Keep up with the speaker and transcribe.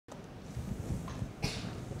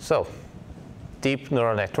So deep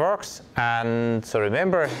neural networks, and so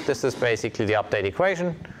remember, this is basically the update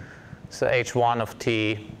equation. So h1 of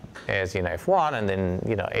t is f1, and then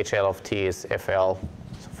hl of t is fl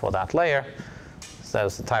for that layer. So that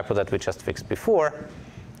was the typo that we just fixed before,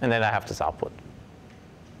 and then I have this output.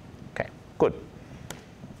 Okay, good.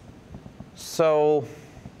 So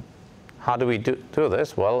how do we do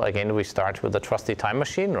this? Well, again, we start with the trusty time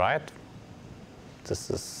machine, right? This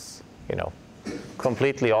is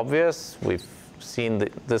completely obvious. We've seen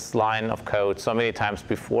this line of code so many times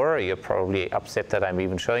before. You're probably upset that I'm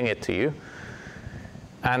even showing it to you.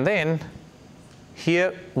 And then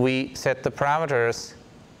here we set the parameters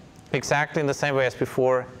exactly in the same way as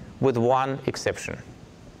before, with one exception.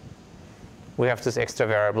 We have this extra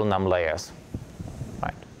variable num layers,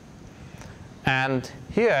 right? And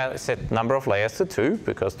here I set number of layers to 2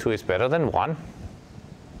 because 2 is better than 1.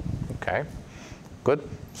 Okay, good.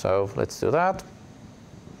 So let's do that.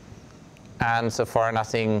 And so far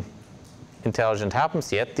nothing intelligent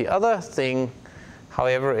happens yet. The other thing,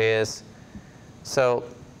 however, is so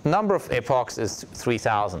number of epochs is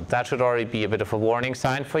 3,000. That should already be a bit of a warning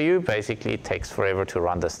sign for you. Basically, it takes forever to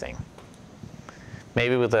run this thing.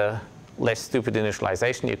 Maybe with a less stupid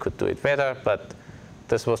initialization, you could do it better, but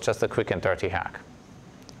this was just a quick and dirty hack,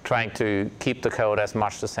 trying to keep the code as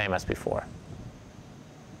much the same as before.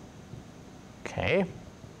 Okay.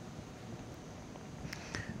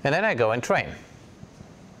 And then I go and train.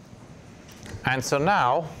 And so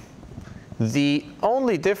now, the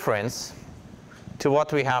only difference to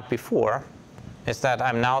what we had before is that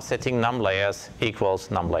I'm now setting num layers equals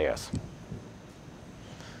num layers.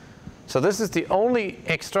 So this is the only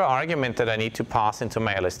extra argument that I need to pass into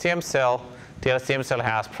my LSTM cell. The LSTM cell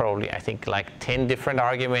has probably, I think, like 10 different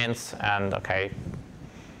arguments. And okay,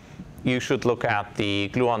 you should look at the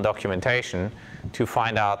gluon documentation to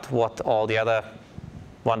find out what all the other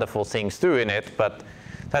wonderful things do in it. But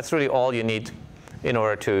that's really all you need in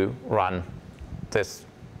order to run this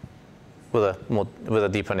with a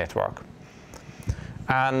deeper network.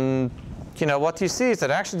 And what you see is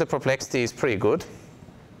that actually the perplexity is pretty good.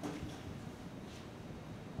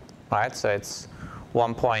 Right, so it's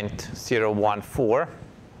 1.014.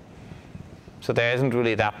 So there isn't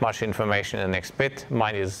really that much information in the next bit.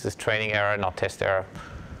 Mind you, this is training error, not test error.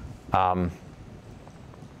 And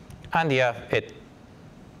yeah, it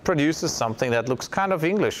produces something that looks kind of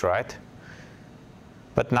English, right?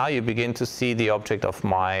 But now you begin to see the object of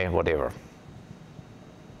my whatever.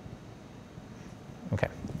 Okay.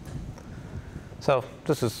 So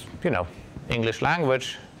this is, English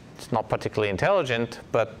language. It's not particularly intelligent,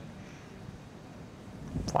 but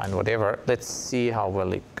fine, whatever. Let's see how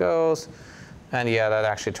well it goes. And yeah, that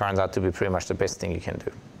actually turns out to be pretty much the best thing you can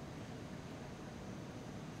do.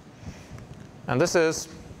 And this is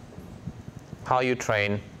how you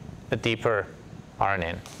train a deeper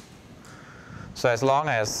RNN. So as long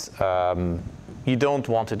as you don't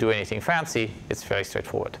want to do anything fancy, it's very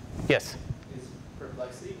straightforward. Yes? Is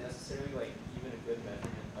perplexity necessarily even a good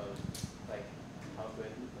measurement of how good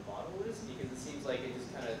the model is? Because it seems like it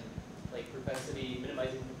just kind of perplexity,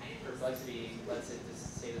 minimizing perplexity lets it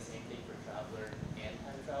just say the same thing for traveler and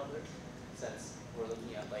time traveler, since we're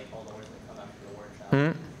looking at all the words that come after the word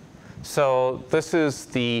traveler. So this is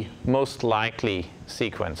the most likely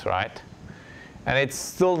sequence, right? And it's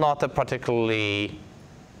still not a particularly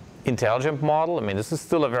intelligent model. I mean, this is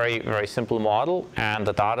still a very, very simple model, and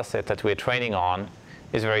the data set that we're training on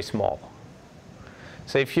is very small.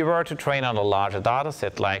 So if you were to train on a larger data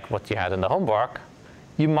set like what you had in the homework,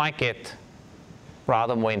 you might get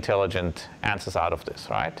rather more intelligent answers out of this,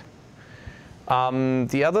 right?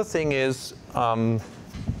 The other thing is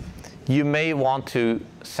you may want to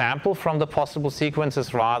sample from the possible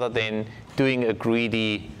sequences rather than doing a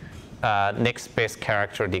greedy next best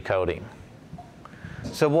character decoding.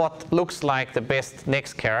 So what looks like the best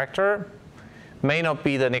next character may not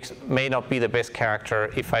be the best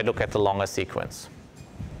character if I look at the longer sequence.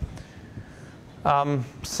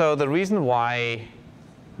 So the reason why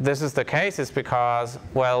this is the case is because,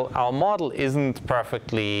 well, our model isn't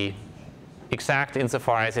perfectly exact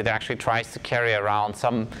insofar as it actually tries to carry around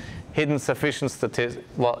some hidden approximate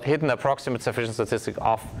sufficient statistic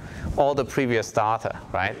of all the previous data,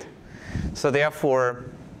 right? So therefore,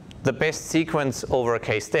 the best sequence over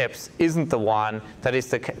k steps isn't the one that is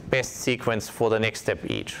the best sequence for the next step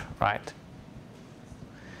each, right?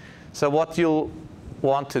 So what you'll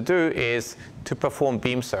want to do is to perform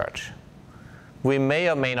beam search. We may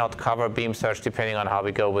or may not cover beam search depending on how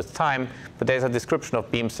we go with time, but there's a description of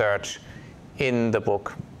beam search in the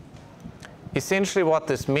book. Essentially what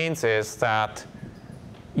this means is that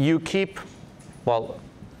you keep, well,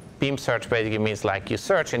 beam search basically means like you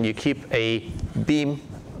search and you keep a beam,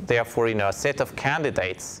 therefore, a set of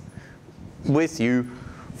candidates with you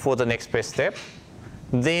for the next best step.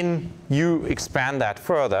 Then you expand that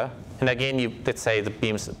further. And again, let's say the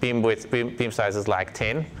beam size is like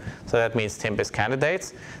 10. So that means 10 best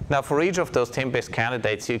candidates. Now, for each of those 10 best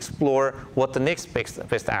candidates, you explore what the next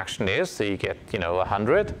best action is. So you get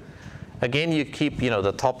 100. Again, you keep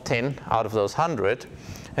the top 10 out of those 100.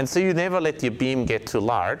 And so you never let your beam get too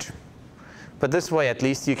large. But this way, at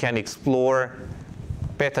least you can explore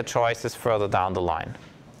better choices further down the line.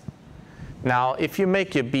 Now, if you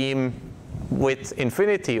make your beam with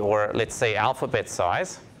infinity, or let's say alphabet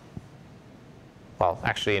size, well,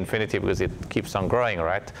 actually infinity because it keeps on growing,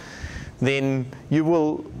 right? Then you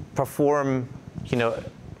will perform,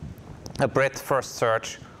 a breadth first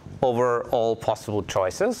search over all possible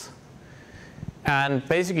choices. And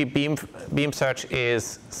basically, beam search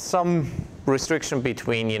is some restriction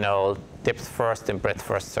between, depth first and breadth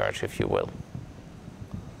first search, if you will.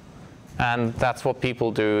 And that's what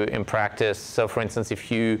people do in practice. So for instance,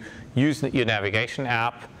 if you use your navigation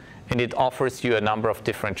app and it offers you a number of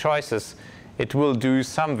different choices, it will do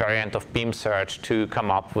some variant of beam search to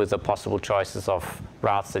come up with the possible choices of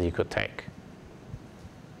routes that you could take.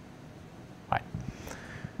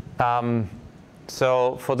 Right.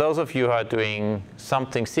 So for those of you who are doing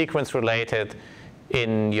something sequence related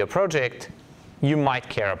in your project, you might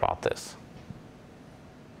care about this.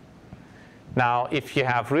 Now, if you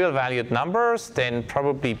have real valued numbers, then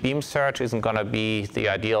probably beam search isn't going to be the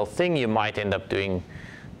ideal thing. You might end up doing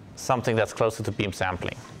something that's closer to beam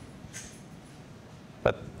sampling.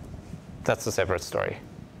 But that's a separate story.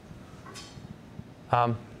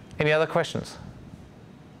 Any other questions?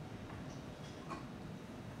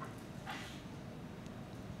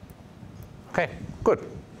 OK, good.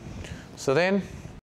 So then